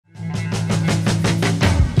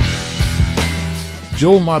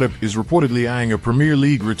Joel Matip is reportedly eyeing a Premier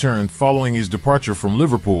League return following his departure from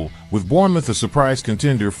Liverpool, with Bournemouth a surprise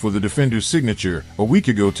contender for the defender's signature a week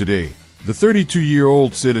ago today. The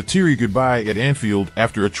 32-year-old said a teary goodbye at Anfield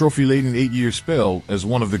after a trophy-laden 8-year spell as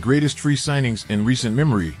one of the greatest free signings in recent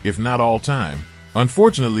memory, if not all time.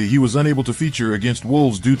 Unfortunately, he was unable to feature against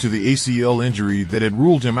Wolves due to the ACL injury that had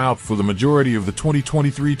ruled him out for the majority of the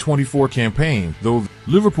 2023-24 campaign, though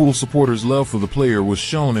Liverpool supporters' love for the player was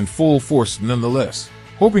shown in full force nonetheless.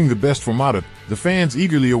 Hoping the best for Matip, the fans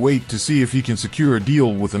eagerly await to see if he can secure a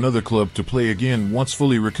deal with another club to play again once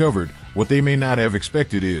fully recovered. What they may not have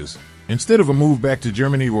expected is, instead of a move back to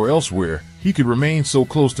Germany or elsewhere, he could remain so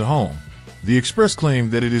close to home. The Express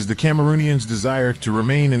claimed that it is the Cameroonian's desire to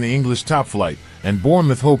remain in the English top flight, and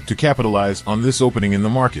Bournemouth hope to capitalize on this opening in the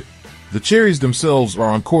market. The Cherries themselves are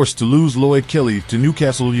on course to lose Lloyd Kelly to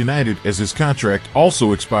Newcastle United as his contract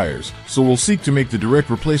also expires, so will seek to make the direct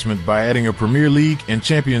replacement by adding a Premier League and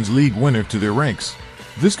Champions League winner to their ranks.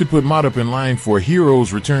 This could put Matip in line for a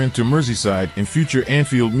hero's return to Merseyside in future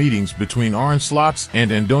Anfield meetings between Arne Slot's and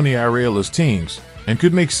Andoni Iraola's teams, and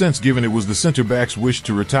could make sense given it was the centre-back's wish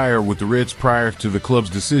to retire with the Reds prior to the club's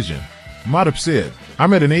decision. Matip said,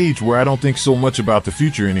 "I'm at an age where I don't think so much about the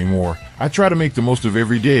future anymore. I try to make the most of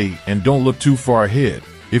every day and don't look too far ahead.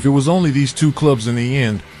 If it was only these two clubs in the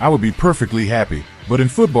end, I would be perfectly happy. But in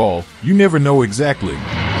football, you never know exactly."